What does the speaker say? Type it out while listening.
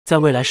在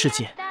未来世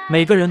界，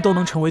每个人都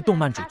能成为动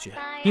漫主角，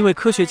因为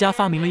科学家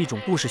发明了一种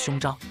故事胸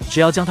章，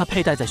只要将它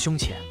佩戴在胸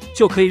前，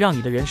就可以让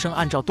你的人生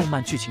按照动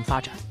漫剧情发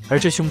展。而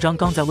这胸章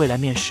刚在未来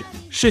面世，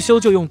世修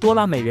就用哆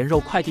啦美人肉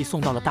快递送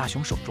到了大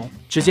雄手中。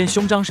只见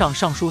胸章上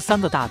上书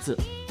3个大字：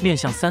面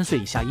向3岁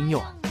以下婴幼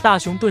儿。大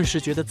雄顿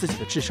时觉得自己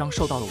的智商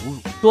受到了侮辱。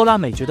哆啦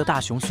美觉得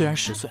大雄虽然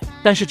10岁，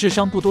但是智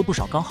商不多不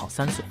少，刚好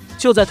3岁。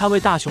就在他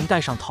为大雄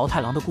戴上桃太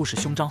郎的故事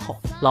胸章后，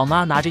老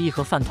妈拿着一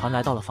盒饭团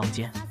来到了房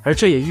间，而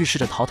这也预示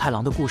着桃太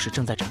郎的故事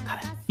正在展开。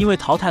因为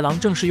桃太郎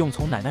正是用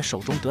从奶奶手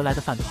中得来的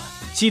饭团，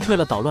击退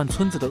了捣乱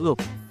村子的恶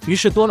鬼。于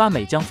是哆啦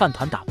美将饭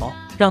团打包，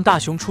让大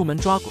雄出门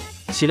抓鬼。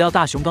岂料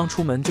大雄刚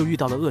出门就遇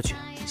到了恶犬，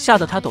吓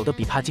得他抖得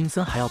比帕金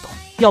森还要抖。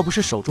要不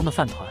是手中的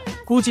饭团，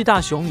估计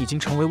大雄已经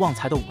成为旺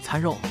财的午餐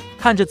肉了。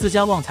看着自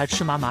家旺财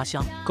吃麻麻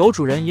香，狗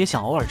主人也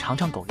想偶尔尝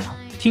尝狗粮。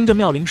听着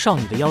妙龄少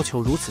女的要求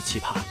如此奇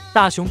葩，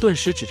大雄顿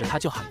时指着她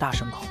就喊大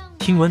声口。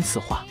听闻此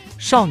话，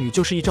少女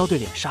就是一招对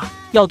脸杀，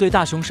要对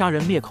大雄杀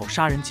人灭口，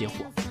杀人劫火。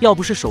要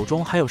不是手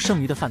中还有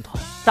剩余的饭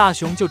团，大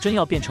雄就真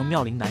要变成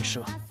妙龄男士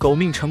了。狗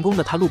命成功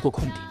的他路过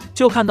空地，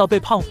就看到被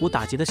胖虎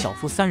打劫的小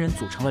夫3人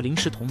组成了临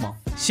时同盟，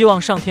希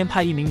望上天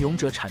派一名勇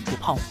者铲除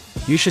胖虎。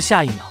于是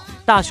下一秒，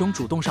大雄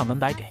主动上门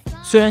摆给。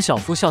虽然小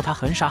夫笑他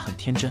很傻很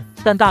天真，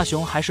但大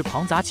雄还是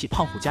狂砸起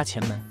胖虎家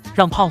前门，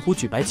让胖虎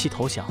举白旗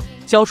投降，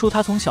交出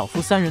他从小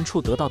夫3人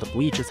处得到的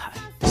不义之财。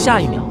下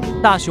一秒，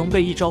大雄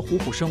被一招虎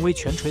虎生威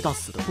拳锤到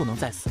死的不能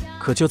再死。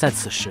可就在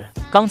此时，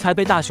刚才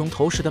被大雄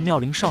投食的妙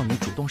龄少女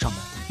主动上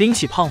门，拎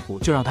起胖虎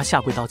就让他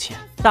下跪道歉。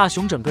大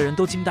雄整个人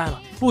都惊呆了，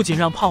不仅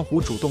让胖虎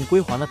主动归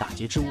还了打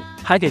劫之物，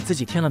还给自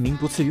己添了名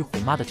不次于虎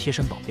妈的贴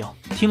身保镖。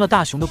听了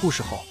大雄的故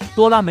事后，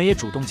哆啦美也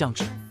主动降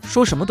职，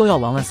说什么都要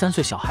玩玩3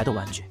岁小孩的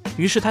玩具。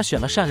于是他选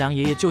了善良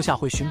爷爷救下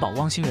会寻宝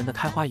汪星人的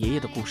开花爷爷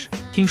的故事，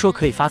听说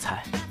可以发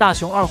财，大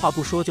雄二话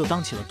不说就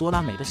当起了哆啦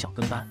美的小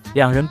跟班。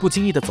两人不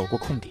经意的走过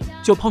空地，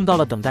就碰到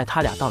了等待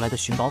他俩到来的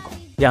寻宝狗，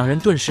两人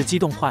顿时激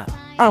动坏了，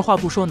二话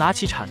不说拿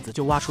起铲子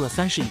就挖出了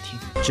3室一厅。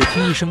只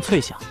听一声脆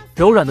响，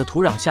柔软的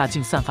土壤下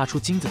竟散发出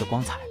金子的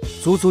光彩，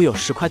足足有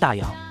10块大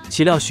洋。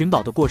岂料寻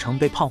宝的过程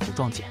被胖虎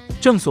撞见，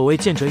正所谓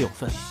见者有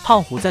份，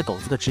胖虎在狗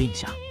子的指引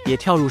下也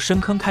跳入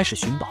深坑开始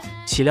寻宝。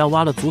岂料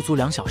挖了足足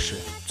2小时，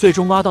最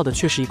终挖到的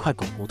却是一块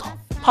狗骨头。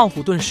胖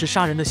虎顿时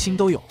杀人的心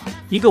都有了，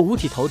一个五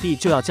体投地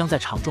就要将在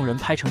场众人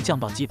拍成酱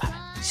爆鸡排，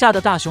吓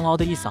得大雄嗷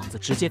的一嗓子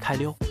直接开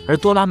溜。而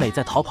哆啦美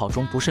在逃跑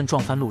中不慎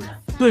撞翻路人，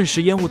顿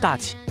时烟雾大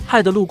起，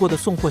害得路过的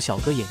送货小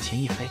哥眼前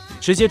一黑，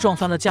直接撞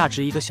翻了价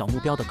值1个小目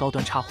标的高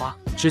端插花。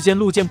只见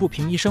路见不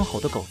平一声吼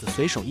的狗子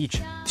随手一指，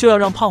就要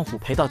让胖虎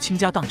赔到倾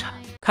家荡产。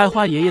开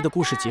花爷爷的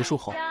故事结束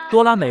后，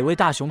哆啦美为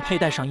大雄佩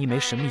戴上一枚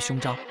神秘胸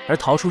章，而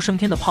逃出升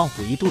天的胖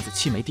虎一肚子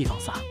气没地方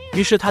撒，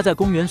于是他在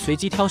公园随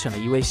机挑选了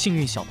一位幸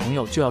运小朋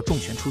友，就要重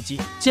拳出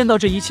击。见到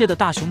这一切的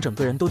大雄整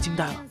个人都惊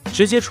呆了，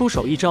直接出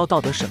手一招道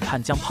德审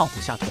判将胖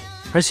虎吓退，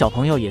而小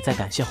朋友也在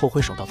感谢后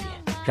挥手道别。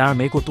然而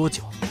没过多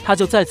久，他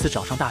就再次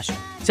找上大雄，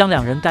将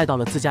两人带到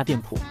了自家店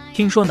铺。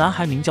听说男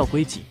孩名叫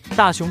龟吉，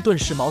大雄顿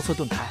时茅塞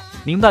顿开，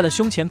明白了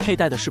胸前佩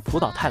戴的是浦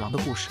岛太郎的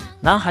故事。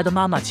男孩的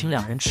妈妈请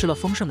两人吃了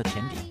丰盛的甜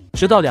点，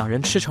直到两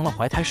人吃成了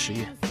怀胎10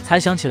月，才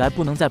想起来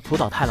不能在浦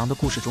岛太郎的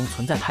故事中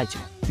存在太久。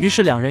于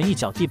是两人一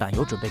脚地板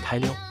油准备开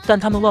溜，但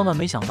他们万万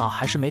没想到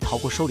还是没逃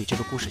过收礼这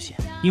个故事线。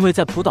因为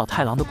在浦岛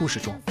太郎的故事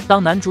中，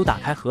当男主打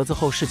开盒子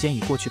后，世间已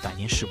过去100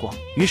年时光。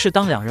于是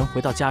当两人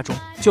回到家中，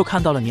就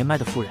看到了年迈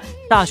的夫人。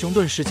大雄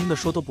顿时惊得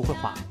说都不会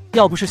话了，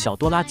要不是小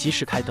多拉及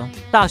时开灯，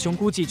大雄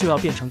估计就要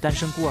变成单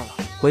身孤儿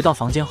了。回到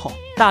房间后，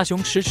大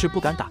雄迟迟不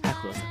敢打开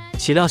盒子，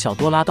岂料小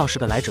多拉倒是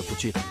个来者不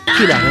拒的，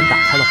替两人打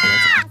开了盒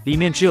子，里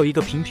面只有一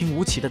个平平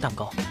无奇的蛋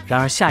糕。然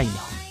而下一秒，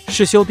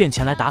世修便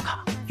前来打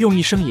卡，用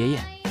一声爷爷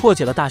破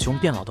解了大雄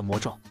变老的魔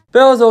咒。不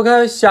要走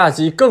开，下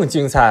集更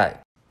精彩。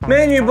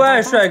美女不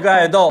爱，帅哥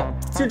爱斗，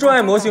其钟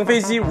爱模型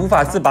飞机无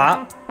法自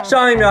拔。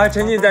上一秒还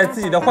沉浸在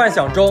自己的幻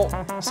想中，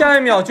下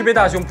一秒就被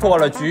大雄破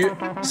了局。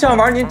想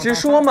玩您直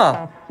说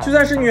嘛，就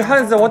算是女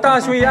汉子，我大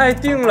雄也爱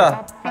定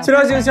了。岂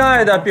料静香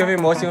爱的并非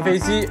模型飞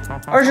机，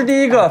而是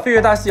第一个飞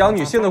越大西洋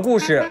女性的故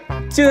事。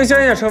静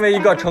香想成为一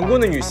个成功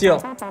的女性，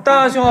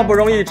大雄好不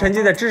容易沉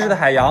浸在知识的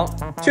海洋，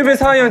却被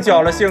苍蝇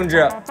搅了兴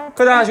致。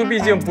可大雄毕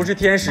竟不是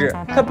天使，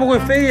他不会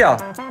飞呀。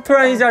突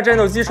然一架战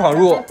斗机闯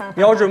入，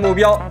瞄准目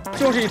标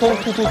就是一通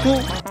突突突，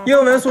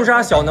英文速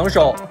杀小能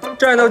手。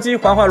战斗机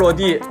缓缓落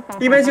地，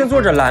一边竟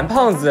坐着蓝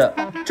胖子。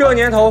这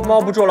年头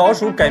猫不捉老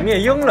鼠改灭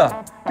鹰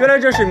了，原来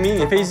这是迷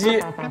你飞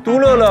机，独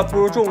乐乐不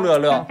如众乐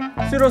乐。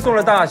虽说送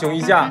了大雄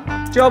一架，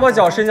只要把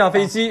脚伸向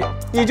飞机，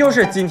你就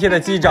是今天的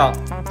机长。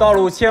道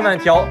路千万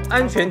条，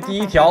安全第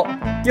一条。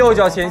右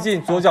脚前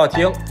进，左脚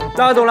停，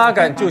拉动拉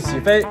杆就起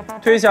飞，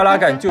推下拉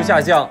杆就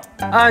下降，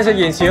按下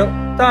引擎，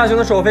大雄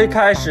的首飞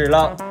开始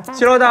了。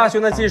岂料大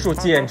雄的技术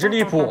简直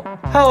离谱，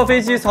还好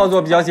飞机操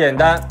作比较简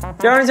单，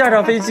两人驾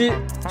上飞机，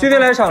决定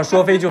来场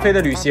说飞就飞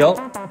的旅行。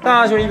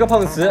大雄一个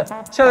碰瓷，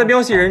吓得喵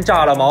星人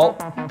炸了毛。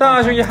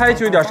大雄一嗨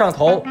就有点上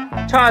头，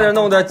差点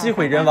弄得机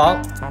毁人亡。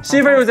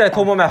媳妇儿又在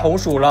偷摸买红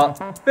薯了。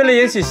为了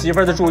引起媳妇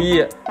儿的注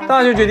意，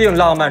大雄决定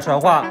浪漫传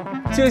话。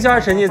静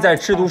香沉浸在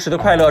吃独食的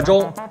快乐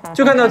中，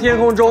就看到天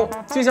空中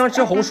静香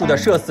吃红薯的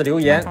社死留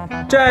言：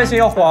这爱情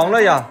要黄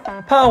了呀！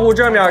胖虎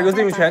这面又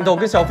在用拳头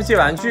跟小夫妻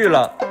玩具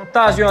了。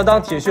大雄要当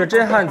铁血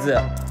真汉子，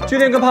决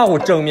定跟胖虎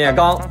正面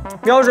刚，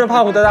瞄准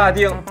胖虎的大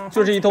腚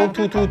就是一通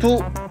突突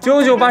突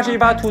，9981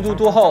发突突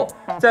突后，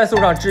再送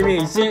上致命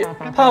一击，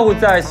胖虎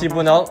再气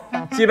不能，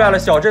击败了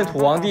小镇土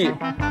皇帝，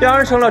两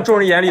人成了众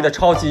人眼里的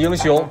超级英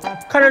雄。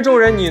看着众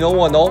人你侬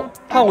我侬，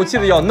胖虎气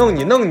得要弄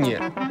你弄你。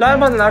蓝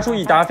胖子拿出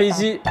一沓飞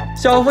机，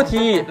小夫提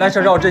议来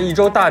场绕镇一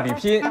周大比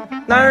拼，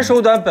男人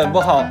手短本不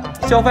好，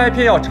小夫还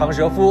偏要长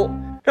舌夫，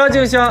让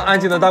静香安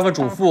静的当个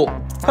主妇。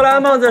可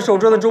蓝胖子手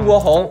中的中国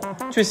红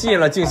却吸引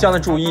了静香的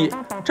注意，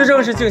这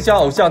正是静香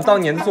偶像当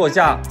年的座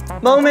驾。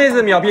萌妹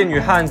子秒变女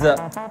汉子，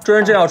众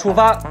人正要出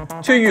发，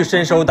却遇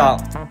伸手党，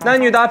男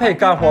女搭配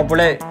干活不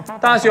累，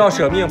大雄要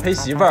舍命陪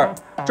媳妇儿。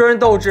众人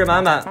斗志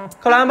满满，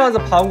可蓝胖子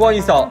膀胱一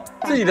扫，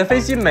自己的飞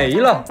机没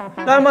了。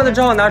蓝胖子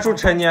只好拿出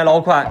陈年老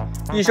款，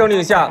一声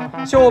令下，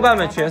小伙伴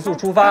们全速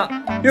出发，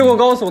越过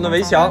高耸的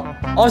围墙，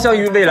翱翔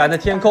于蔚蓝的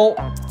天空，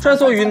穿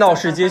梭于闹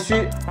市街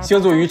区，行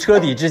走于车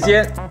底之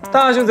间。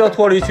大雄则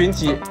脱离群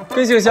体，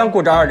跟静香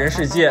过着二人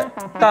世界。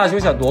大雄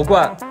想夺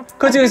冠，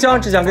可静香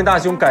只想跟大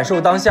雄感受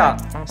当下。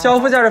小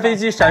夫驾着飞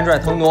机闪转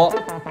腾挪，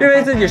认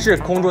为自己是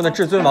空中的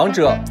至尊王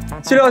者，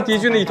岂料敌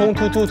军的一通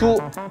突突突，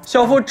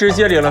小夫直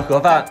接领了盒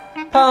饭。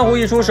胖虎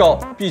一出手，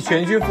必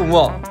全军覆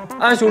没。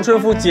安雄、春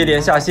夫接连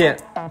下线，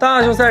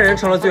大雄三人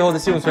成了最后的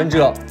幸存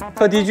者。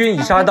可敌军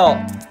已杀到，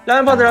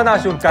蓝胖子让大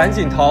雄赶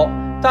紧逃，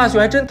大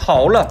雄还真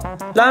逃了。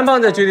蓝胖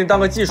子决定当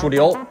个技术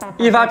流，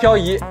一发漂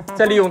移，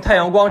再利用太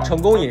阳光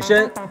成功隐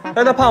身，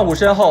来到胖虎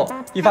身后，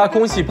一发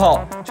空气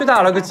炮却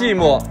打了个寂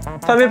寞，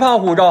反被胖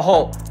虎绕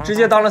后，直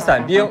接当了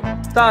伞兵。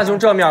大雄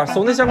这面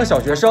怂得像个小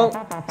学生，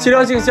岂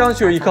料静香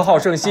却有一颗好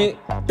胜心，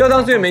要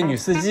当最美女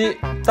司机。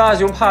大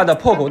雄怕得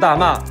破口大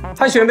骂，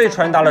还全被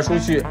传达了出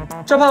去。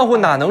这胖虎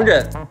哪能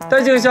忍？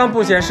但静香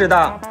不嫌事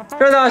大，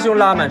让大雄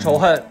拉满仇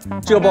恨。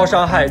这波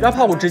伤害让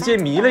胖虎直接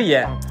迷了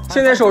眼，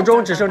现在手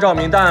中只剩照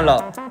明弹了，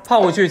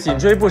胖虎却紧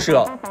追不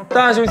舍。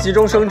大雄急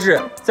中生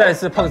智，再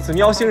次碰瓷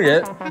喵星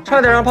人，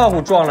差点让胖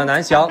虎撞了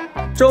南墙。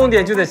重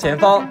点就在前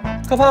方，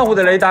可胖虎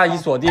的雷达已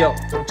锁定，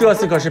这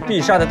次可是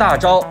必杀的大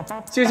招。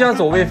静香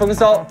走位风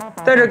骚，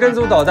带着跟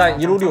踪导弹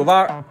一路遛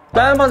弯，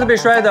蓝胖子被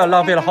摔得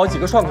浪费了好几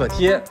个创可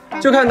贴。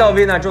就看到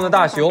危难中的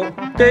大雄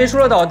给出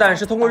了导弹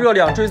是通过热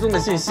量追踪的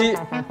信息，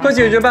可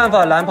解决办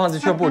法蓝胖子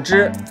却不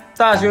知。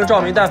大雄用照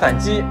明弹反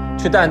击，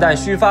却弹弹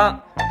虚发，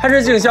还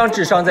是静香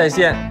智商在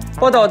线，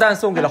把导弹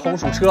送给了红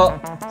薯车。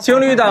情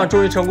侣档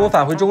终于成功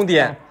返回终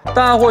点，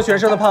大获全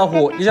胜的胖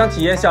虎也想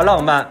体验下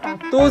浪漫，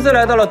独自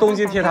来到了东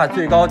京铁塔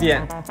最高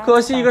点，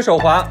可惜一个手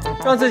滑，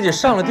让自己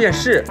上了电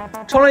视，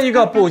成了一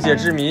个不解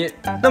之谜。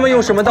那么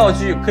用什么道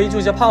具可以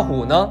救下胖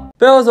虎呢？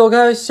不要走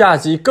开，下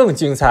集更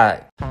精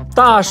彩。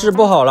大事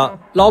不好了！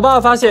老爸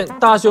发现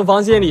大雄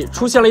房间里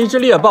出现了一只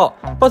猎豹，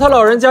把他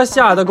老人家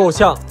吓得够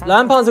呛。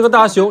蓝胖子和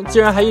大雄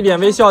竟然还一脸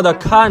微笑地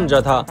看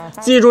着他。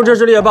记住这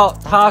只猎豹，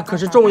它可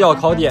是重要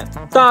考点。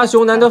大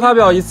雄难得发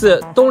表一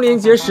次东临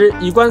碣石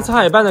以观沧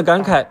海般的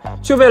感慨，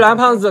却被蓝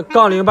胖子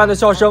杠铃般的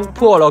笑声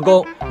破了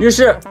功。于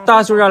是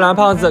大雄让蓝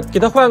胖子给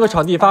他换个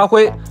场地发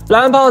挥。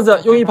蓝胖子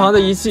用一旁的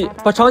仪器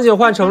把场景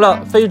换成了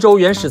非洲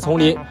原始丛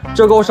林，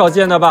这够少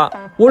见的吧？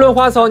无论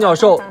花草鸟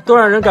兽，都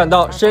让人感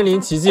到身临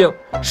其境。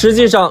实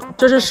际上，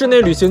这是室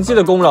内旅行记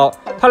的功劳。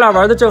他俩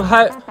玩得正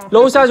嗨，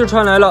楼下就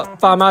传来了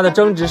爸妈的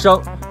争执声。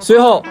随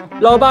后，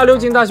老爸溜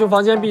进大雄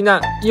房间避难，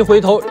一回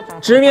头，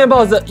直面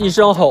豹子一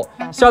声吼，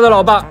吓得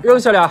老爸扔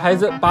下俩孩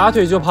子，拔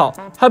腿就跑，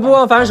还不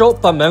忘反手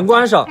把门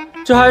关上。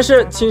这还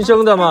是亲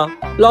生的吗？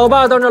老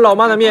爸当着老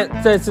妈的面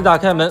再次打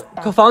开门，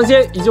可房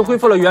间已经恢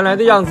复了原来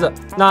的样子，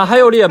哪还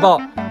有猎豹？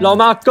老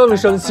妈更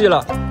生气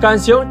了，感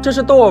情这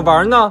是逗我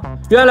玩呢？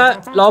原来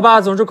老爸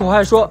总是口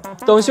嗨说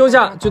等休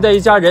假就带一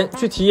家人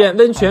去体验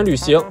温泉旅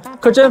行，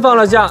可真放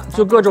了假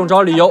就各种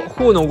找理由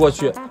糊弄过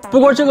去。不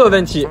过这个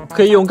问题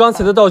可以用刚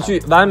才的道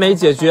具完美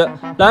解决。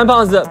蓝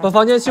胖子把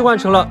房间切换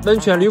成了温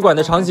泉旅馆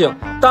的场景，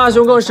大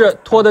雄更是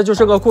脱的就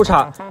剩个裤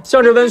衩，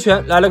向着温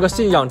泉来了个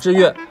信仰之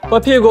跃，把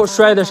屁股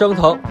摔得生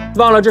疼，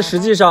忘了这实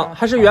际上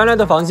还是原来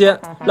的房间。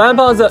蓝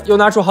胖子又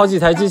拿出好几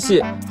台机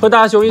器和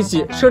大雄一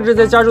起设置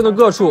在家中的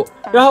各处，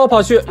然后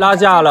跑去拉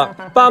架了。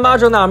爸妈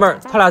正纳闷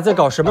他俩在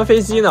搞什么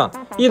飞机呢，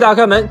一打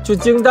开门就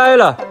惊呆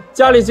了，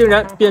家里竟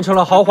然变成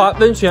了豪华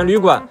温泉旅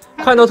馆。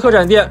看到特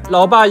展店，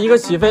老爸一个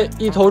起飞，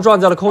一头撞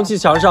在了空气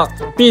墙上。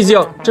毕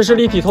竟这是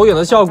立体投影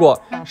的效果，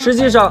实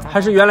际上还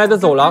是原来的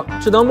走廊，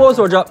只能摸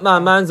索着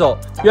慢慢走。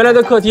原来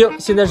的客厅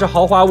现在是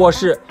豪华卧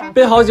室，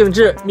被好景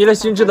致迷了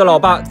心智的老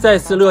爸再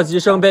次乐极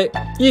生悲，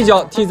一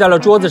脚踢在了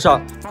桌子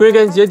上。归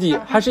根结底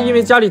还是因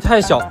为家里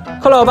太小，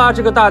可老爸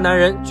这个大男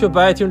人却不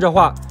爱听这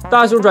话。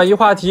大雄转移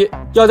话题，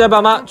要带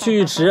爸妈去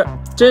浴池。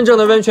真正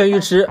的温泉浴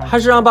池还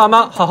是让爸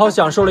妈好好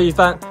享受了一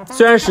番。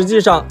虽然实际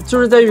上就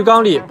是在浴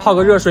缸里泡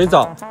个热水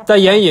澡，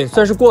但眼瘾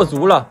算是过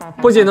足了。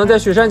不仅能在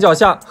雪山脚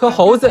下和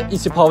猴子一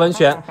起泡温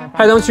泉，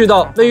还能去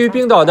到位于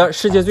冰岛的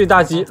世界最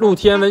大级露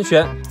天温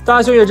泉。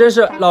大雄也真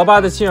是老爸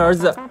的亲儿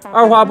子，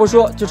二话不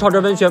说就朝着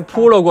温泉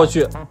扑了过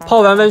去。泡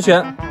完温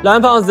泉，蓝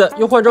胖子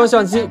又换装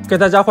相机给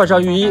大家换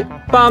上浴衣，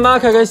爸妈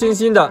开开心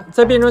心的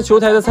在变成球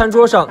台的餐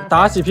桌上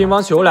打起乒乓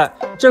球来，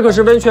这可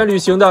是温泉旅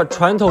行的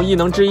传统艺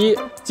能之一。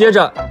接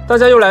着，大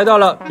家又来到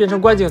了变成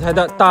观景台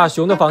的大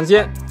雄的房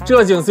间，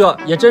这景色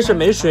也真是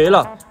没谁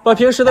了，把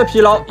平时的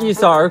疲劳一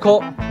扫而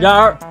空。然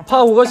而，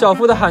胖虎和小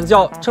夫的喊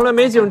叫成了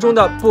美景中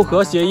的不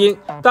和谐音。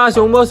大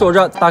雄摸索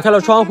着打开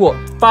了窗户，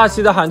霸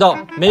气地喊道：“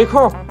没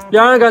扣！”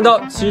两人感到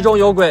其中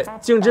有鬼，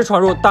径直闯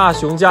入大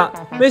雄家，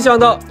没想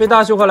到被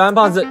大雄和蓝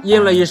胖子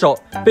阴了一手，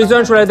被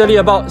钻出来的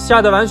猎豹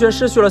吓得完全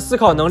失去了思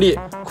考能力，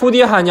哭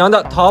爹喊娘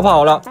的逃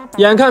跑了。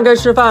眼看该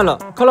吃饭了，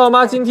可老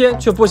妈今天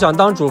却不想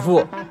当主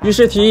妇，于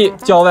是提议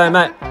叫外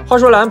卖。话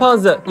说蓝胖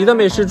子，你的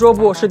美食桌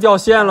布是掉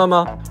线了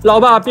吗？老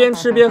爸边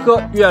吃边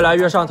喝，越来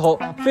越上头，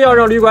非要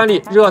让旅馆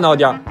里热闹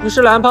点。于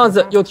是蓝胖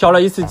子又调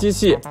了一次机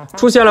器，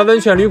出现了温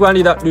泉旅馆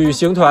里的旅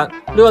行团，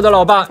乐得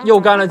老爸又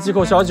干了几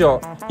口小酒，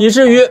以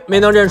至于没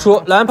能认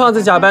出蓝胖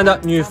子假扮的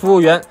女服务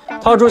员，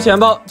掏出钱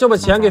包就把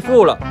钱给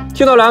付了。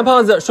听到蓝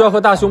胖子说要和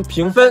大雄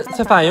平分，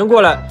才反应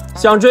过来，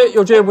想追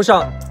又追不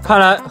上，看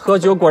来喝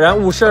酒果然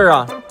误事儿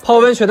啊。泡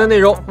温泉的内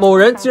容，某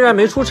人竟然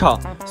没出场，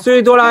所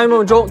以哆啦 A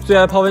梦中最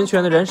爱泡温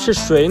泉的人是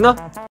谁呢？